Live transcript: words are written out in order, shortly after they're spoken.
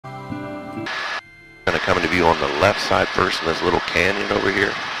Going to come into view on the left side first in this little canyon over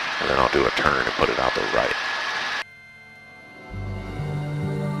here, and then I'll do a turn and put it out the right.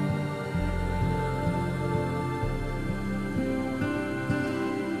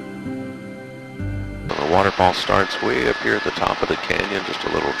 The waterfall starts way up here at the top of the canyon, just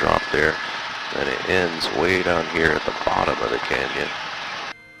a little drop there. Then it ends way down here at the bottom of the canyon.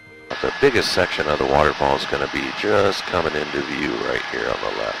 But the biggest section of the waterfall is going to be just coming into view right here on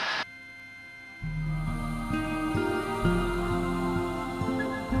the left.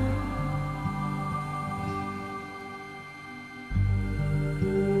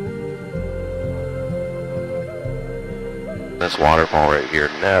 This waterfall right here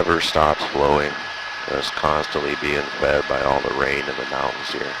never stops flowing, just constantly being fed by all the rain in the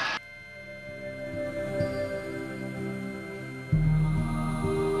mountains here.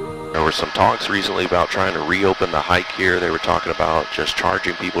 There were some talks recently about trying to reopen the hike here. They were talking about just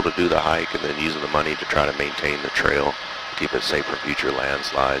charging people to do the hike and then using the money to try to maintain the trail, keep it safe from future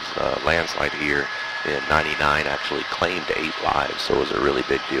landslides. The landslide here in '99 actually claimed 8 lives, so it was a really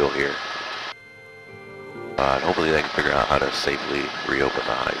big deal here. And hopefully they can figure out how to safely reopen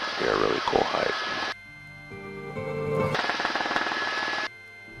the hike. Yeah, a really cool hike.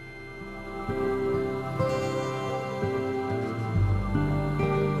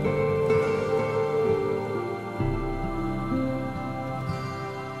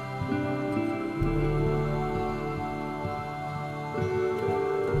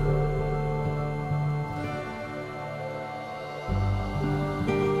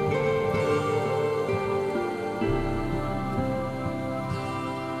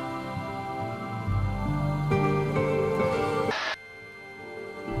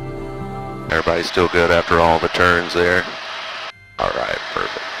 Everybody's still good after all the turns there? Alright,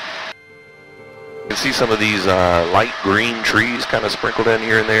 perfect. You can see some of these light green trees kind of sprinkled in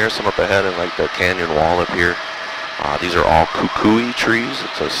here and there, some up ahead in like the canyon wall up here. These are all kukui trees.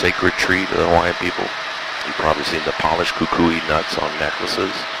 It's a sacred tree to the Hawaiian people. You've probably seen the polished kukui nuts on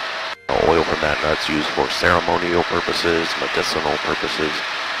necklaces. The oil from that nut's used for ceremonial purposes, medicinal purposes,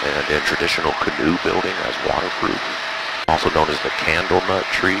 and in traditional canoe building as waterproof. Also known as the candle nut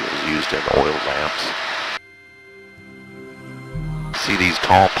tree, is used in oil lamps. See these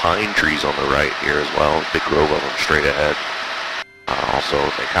tall pine trees on the right here as well, big grove of them straight ahead. Also,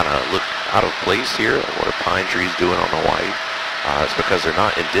 they kind of look out of place here. What are pine trees doing on Hawaii? It's because they're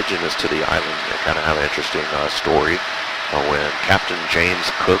not indigenous to the island. They kind of have an interesting story. When Captain James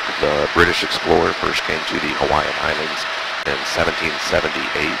Cook, the British explorer, first came to the Hawaiian Islands in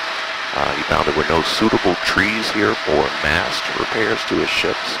 1778, he found there were no suitable trees here for mast repairs to his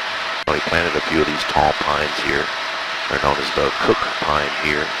ships. So he planted a few of these tall pines here. They're known as the Cook pine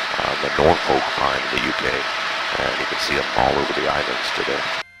here, the Norfolk pine in the UK. And you can see them all over the islands today.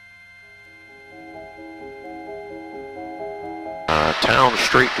 Town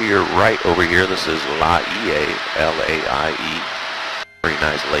straight to your right over here, this is Laie, L-A-I-E. Very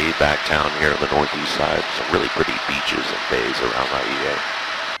nice laid back town here on the northeast side. Some really pretty beaches and bays around Laie.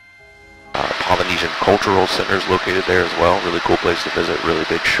 Polynesian Cultural Center is located there as well. Really cool place to visit. Really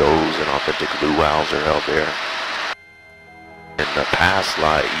big shows and authentic luau's are held there. In the past,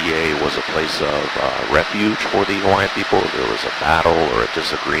 Laie was a place of refuge for the Hawaiian people. If there was a battle or a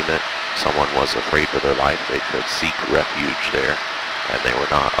disagreement, someone was afraid for their life, they could seek refuge there, and they were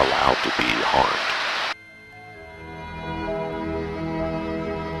not allowed to be harmed.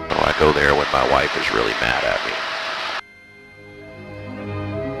 So I go there when my wife is really mad at me.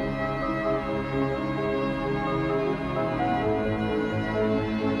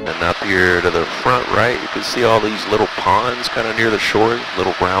 And up here to the front right, you can see all these little ponds kind of near the shore,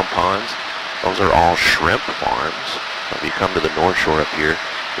 little brown ponds. Those are all shrimp farms. If you come to the North Shore up here,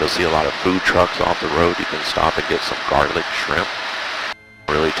 you'll see a lot of food trucks off the road. You can stop and get some garlic shrimp.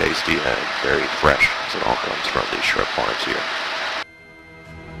 Really tasty and very fresh, as it all comes from these shrimp farms here.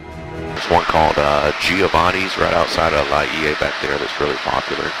 There's one called Giovanni's right outside of Laie back there that's really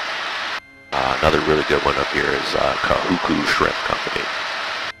popular. Another really good one up here is Kahuku Shrimp Company.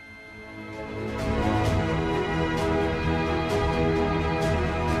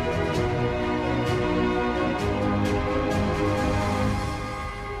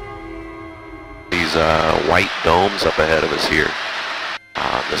 White domes up ahead of us here.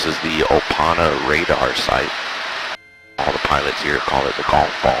 This is the Opana radar site. All the pilots here call it the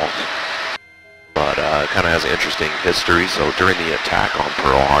Golf Balls. But it kind of has an interesting history. So during the attack on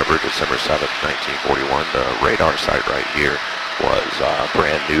Pearl Harbor, December 7th, 1941, the radar site right here was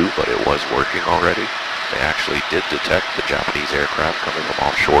brand new, but it was working already. They actually did detect the Japanese aircraft coming from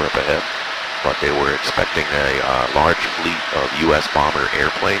offshore up ahead. but they were expecting a large fleet of U.S. bomber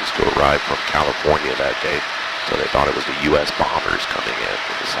airplanes to arrive from California that day. So they thought it was the U.S. bombers coming in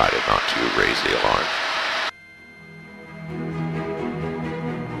and decided not to raise the alarm.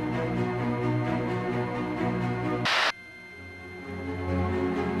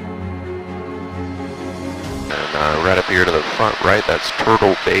 And right up here to the front right, that's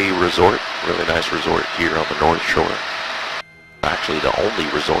Turtle Bay Resort. Really nice resort here on the North Shore. Actually the only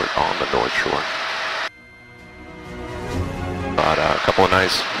resort on the North Shore. But a couple of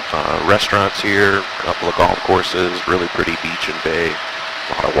nice restaurants here, a couple of golf courses, really pretty beach and bay.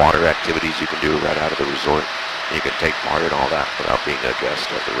 A lot of water activities you can do right out of the resort. And you can take part in all that without being a guest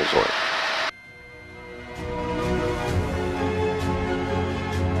of the resort.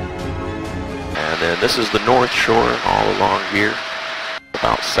 And then this is the North Shore all along here.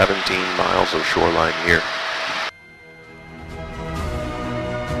 About 17 miles of shoreline here.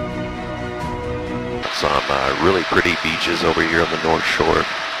 Some really pretty beaches over here on the North Shore.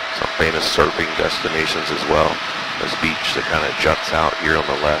 Some famous surfing destinations as well. This beach that kind of juts out here on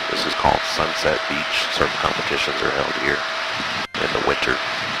the left, this is called Sunset Beach. Surf competitions are held here in the winter.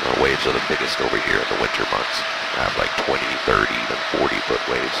 The waves are the biggest over here in the winter months. They have like 20, 30, even 40-foot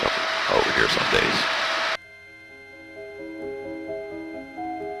waves over here some days.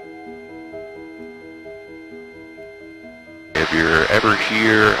 If you're ever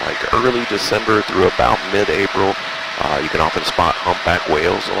here, like early December through about mid-April, you can often spot humpback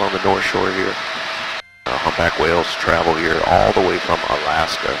whales along the North Shore here. Humpback whales travel here all the way from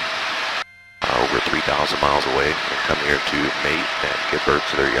Alaska, over 3,000 miles away, and come here to mate and give birth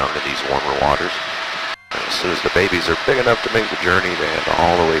to their young in these warmer waters. And as soon as the babies are big enough to make the journey, they head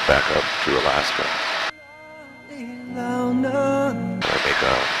all the way back up to Alaska. They make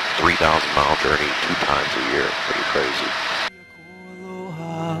a 3,000-mile journey 2 times a year. Pretty crazy.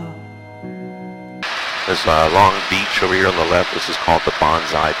 This long beach over here on the left, this is called the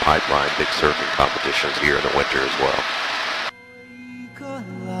Bonsai Pipeline. Big surfing competitions here in the winter as well.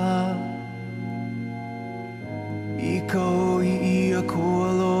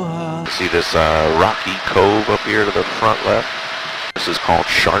 See this rocky cove up here to the front left? This is called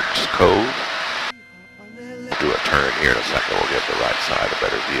Sharks Cove. We'll do a turn here in a second. We'll get the right side, a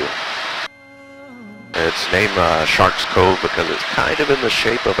better view. It's named Sharks Cove because it's kind of in the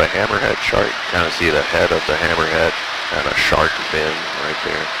shape of a hammerhead shark. You kind of see the head of the hammerhead and a shark fin right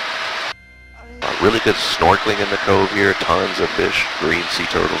there. Really good snorkeling in the cove here. Tons of fish, green sea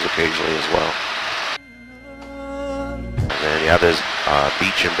turtles occasionally as well. And then you have this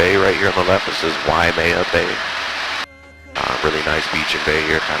beach and bay right here on the left. This is Waimea Bay. Really nice beach and bay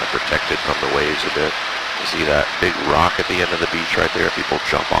here, kind of protected from the waves a bit. You see that big rock at the end of the beach right there? People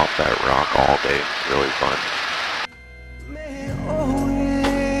jump off that rock all day. Really fun.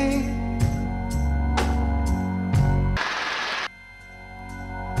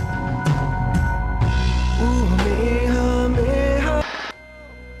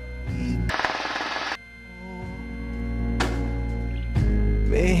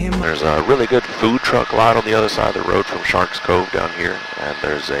 There's a really good food truck lot on the other side of the road from Sharks Cove down here, and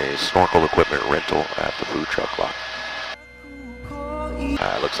there's a snorkel equipment rental at the food truck lot.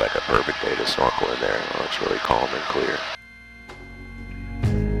 It looks like a perfect day to snorkel in there. It looks really calm and clear.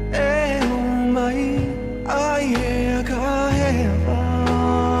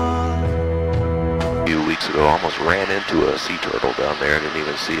 A few weeks ago, I almost ran into a sea turtle down there. I didn't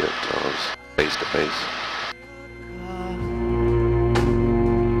even see it until I was face to face.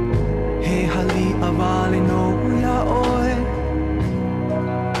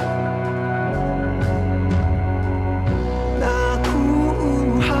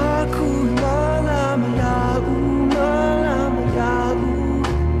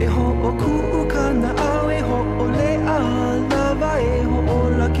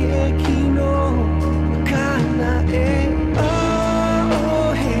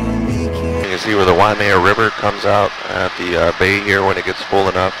 You can see where the Waimea River comes out at the bay here when it gets full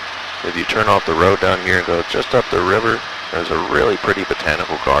enough. If you turn off the road down here and go just up the river, there's a really pretty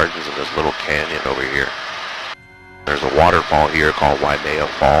botanical gardens in this little canyon over here. There's a waterfall here called Waimea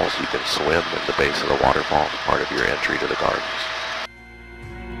Falls. You can swim in the base of the waterfall, part of your entry to the gardens.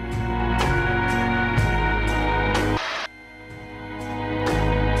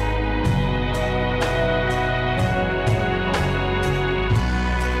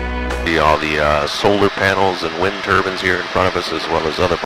 See all the solar panels and wind turbines here in front of us, as well as other